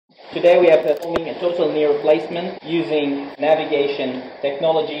Today we are performing a total knee replacement using navigation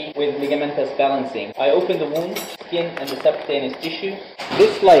technology with ligamentous balancing. I open the wound, skin and the subcutaneous tissue.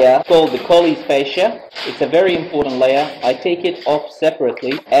 This layer, called the Colles fascia, it's a very important layer. I take it off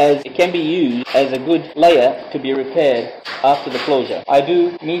separately as it can be used as a good layer to be repaired after the closure. I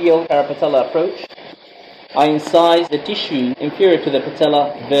do medial parapatellar approach. I incise the tissue inferior to the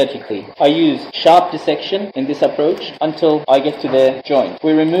patella vertically. I use sharp dissection in this approach until I get to the joint.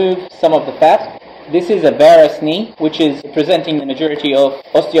 We remove some of the fat. This is a varus knee, which is presenting the majority of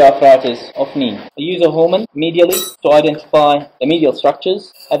osteoarthritis of knee. I use a Holman medially to identify the medial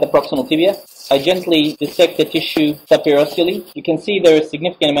structures at the proximal tibia. I gently dissect the tissue subperiosteally. You can see there is a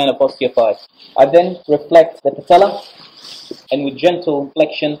significant amount of osteophytes. I then reflect the patella, and with gentle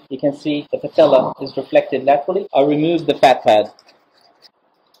flexion, you can see the patella is reflected laterally. I remove the fat pad.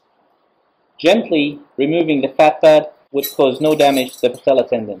 Gently removing the fat pad would cause no damage to the patella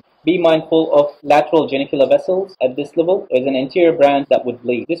tendon. Be mindful of lateral genicular vessels. At this level, there is an anterior branch that would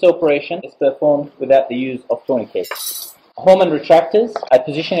bleed. This operation is performed without the use of tourniquet. Holman retractors, I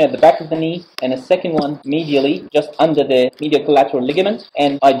position it at the back of the knee, and a second one medially, just under the medial collateral ligament,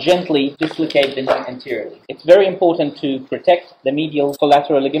 and I gently dislocate the knee anteriorly. It's very important to protect the medial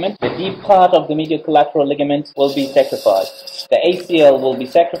collateral ligament. The deep part of the medial collateral ligament will be sacrificed. The ACL will be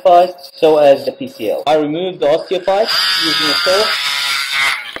sacrificed, so as the PCL. I remove the osteophytes using a saw.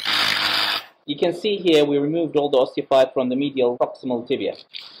 You can see here we removed all the osteophyte from the medial proximal tibia.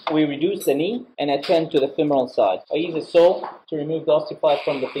 We reduce the knee and attend to the femoral side. I use a saw to remove the osteophyte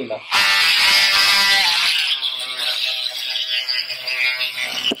from the femur.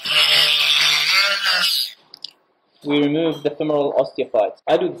 We remove the femoral osteophytes.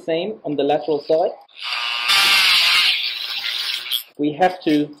 I do the same on the lateral side. We have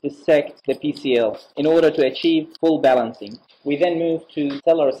to dissect the PCL in order to achieve full balancing. We then move to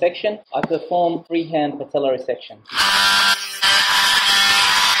patellar resection. I perform freehand patellar resection.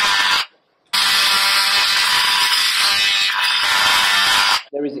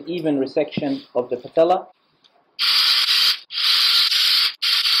 There is even resection of the patella.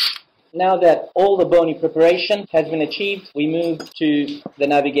 Now that all the bony preparation has been achieved, we move to the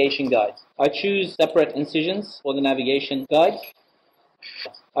navigation guide. I choose separate incisions for the navigation guide.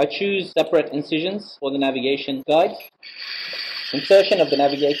 Insertion of the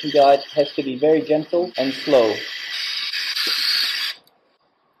navigation guide has to be very gentle and slow.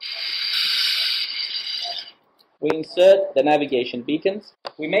 We insert the navigation beacons.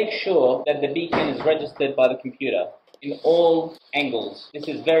 We make sure that the beacon is registered by the computer in all angles. This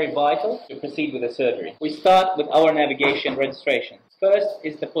is very vital to proceed with the surgery. We start with our navigation registration. First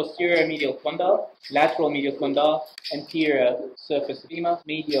is the posterior medial condyle, lateral medial condyle, anterior surface of femur,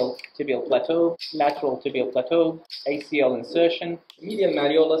 medial tibial plateau, lateral tibial plateau, ACL insertion, medial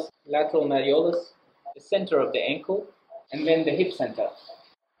malleolus, lateral malleolus, the center of the ankle, and then the hip center.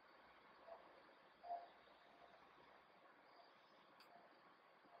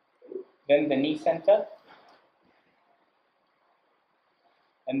 Then the knee center,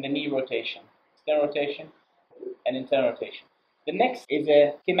 and the knee rotation, external rotation, and internal rotation. The next is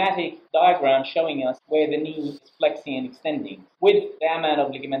a schematic diagram showing us where the knee is flexing and extending with the amount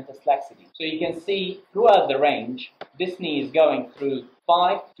of ligamentous laxity. So you can see throughout the range, this knee is going through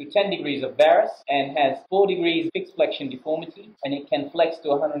 5 to 10 degrees of varus and has 4 degrees fixed flexion deformity, and it can flex to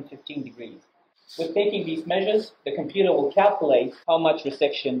 115 degrees. With taking these measures, the computer will calculate how much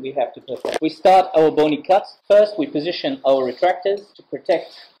resection we have to perform. We start our bony cuts. First, we position our retractors to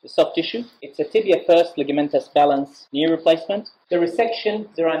protect the soft tissue. It's a tibia first ligamentous balance knee replacement. The resection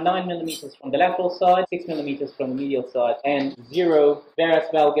is around 9 millimeters from the lateral side, 6 millimeters from the medial side, and 0 varus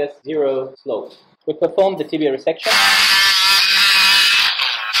valgus, 0 slope. We perform the tibia resection.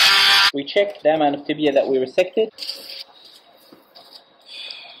 We check the amount of tibia that we resected.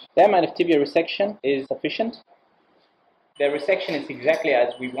 The amount of tibia resection is sufficient. The resection is exactly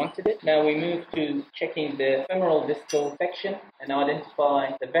as we wanted it. Now we move to checking the femoral distal section and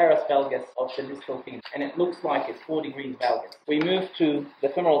identify the varus valgus of the distal femur. And it looks like it's 4 degrees valgus. We move to the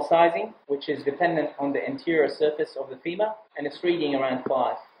femoral sizing, which is dependent on the anterior surface of the femur, and it's reading around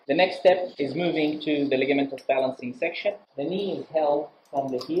 5. The next step is moving to the ligamentous balancing section. The knee is held from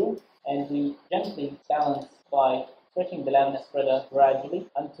the heel, and we gently balance by stretching the lamina spreader gradually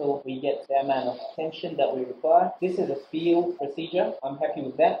until we get the amount of tension that we require. This is a field procedure. I'm happy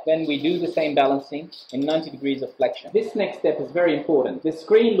with that. Then we do the same balancing in 90 degrees of flexion. This next step is very important. The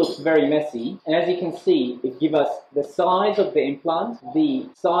screen looks very messy, and as you can see, it gives us the size of the implant, the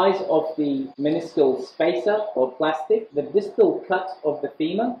size of the meniscal spacer or plastic, the distal cut of the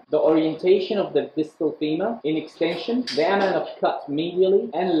femur, the orientation of the distal femur in extension, the amount of cut medially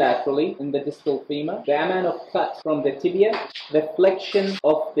and laterally in the distal femur, the amount of cut from the tibia, the flexion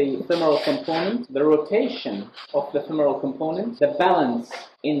of the femoral component, the rotation of the femoral component, the balance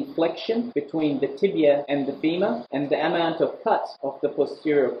in flexion between the tibia and the femur, and the amount of cut of the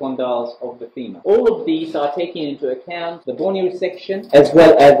posterior condyles of the femur. All of these are taking into account the bony resection as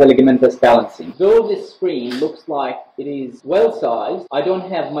well as the ligamentous balancing. Though this screen looks like it is well sized, I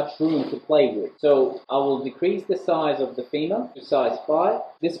don't have much room to play with. So I will decrease the size of the femur to size 5.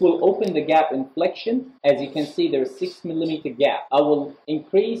 This will open the gap in flexion. As you can see, there is 6 millimeter gap. I will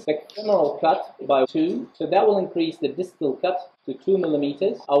increase the femoral cut by 2, so that will increase the distal cut to 2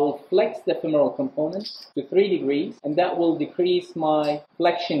 millimeters. I will flex the femoral component to 3 degrees, and that will decrease my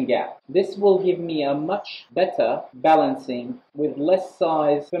flexion gap. This will give me a much better balancing with less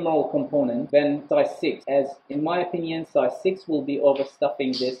size femoral component than size 6, as in my opinion size 6 will be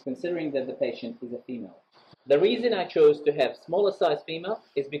overstuffing this, considering that the patient is a female. The reason I chose to have smaller size femur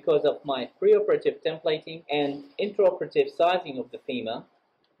is because of my preoperative templating and intraoperative sizing of the femur.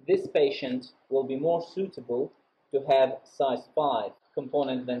 This patient will be more suitable to have size 5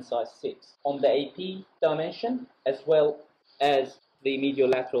 component than size 6 on the AP dimension as well as the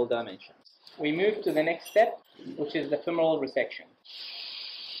mediolateral dimension. We move to the next step, which is the femoral resection.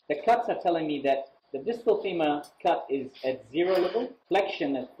 The cuts are telling me that the distal femur cut is at 0 level,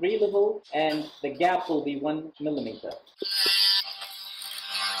 flexion at 3 level, and the gap will be 1 millimeter.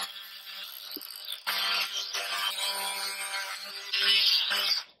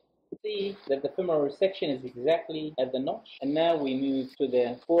 See that the femoral resection is exactly at the notch, and now we move to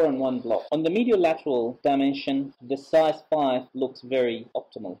the 4-in-1 block. On the mediolateral dimension, the size 5 looks very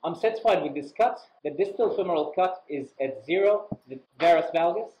optimal. I'm satisfied with this cut. The distal femoral cut is at 0, the varus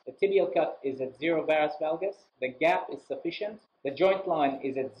valgus. The tibial cut is at 0 varus valgus. The gap is sufficient. The joint line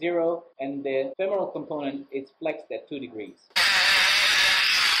is at 0, and the femoral component is flexed at 2 degrees.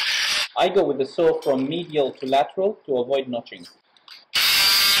 I go with the saw from medial to lateral to avoid notching.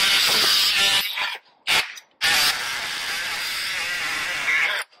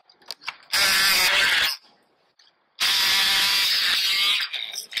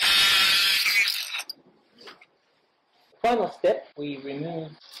 Final step, we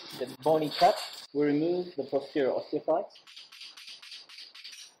remove the bony cut, we remove the posterior osteophytes.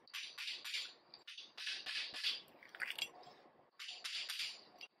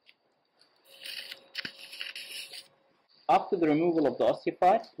 After the removal of the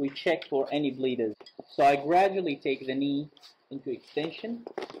osteophyte, we check for any bleeders. So I gradually take the knee into extension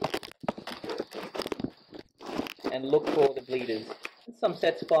and look for the bleeders. Once I'm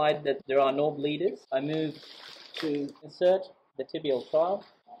satisfied that there are no bleeders, I move to insert the tibial trowel.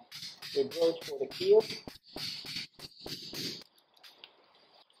 We approach for the keel.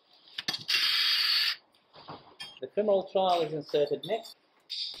 The femoral trowel is inserted next.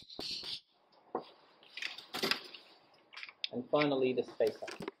 And finally the spacer.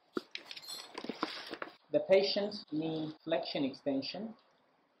 The patient's knee flexion extension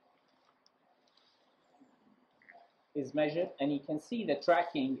is measured, and you can see the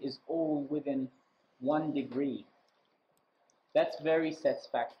tracking is all within 1 degree. That's very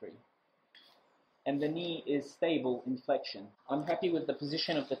satisfactory. And the knee is stable in flexion. I'm happy with the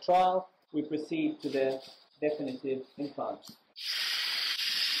position of the trial. We proceed to the definitive implant.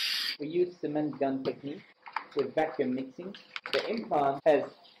 We use cement gun technique with vacuum mixing. The implant has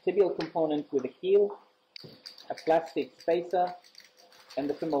tibial component with a keel, a plastic spacer, and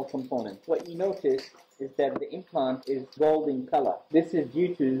the femoral component. What you notice is that the implant is gold in color. This is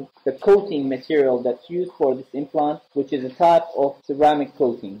due to the coating material that's used for this implant, which is a type of ceramic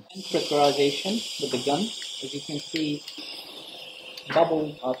coating. Pressurization with the gun. As you can see,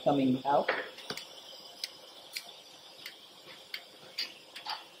 bubbles are coming out.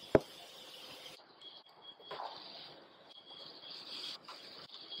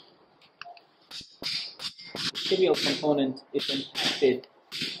 The tibial component is impacted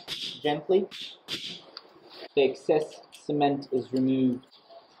gently. The excess cement is removed.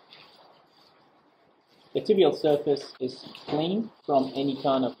 The tibial surface is clean from any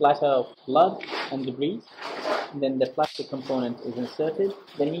kind of splatter of blood and debris. And then the plastic component is inserted.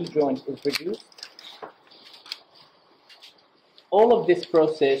 The knee joint is reduced. All of this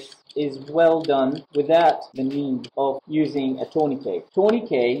process is well done without the need of using a tourniquet.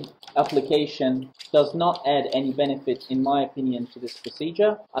 Tourniquet application does not add any benefit, in my opinion, to this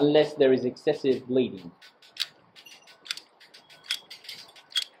procedure unless there is excessive bleeding.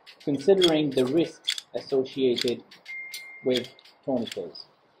 Considering the risks associated with tourniquets.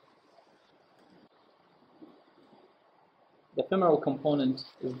 The femoral component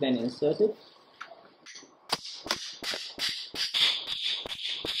is then inserted.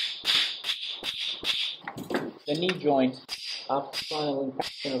 The knee joint, after final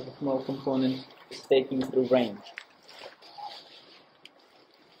impaction of the femoral component, is taken through range.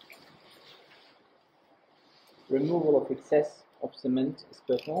 Removal of excess of cement is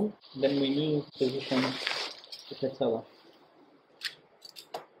performed. Then we move position the patella.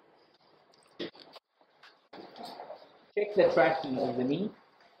 Check the tracking of the knee,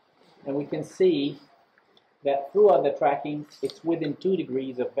 and we can see that throughout the tracking, it's within 2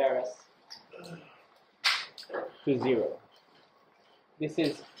 degrees of varus to 0. This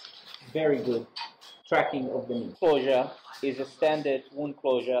is very good tracking of the knee. Closure is a standard wound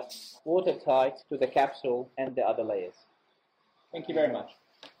closure, watertight to the capsule and the other layers. Thank you very much.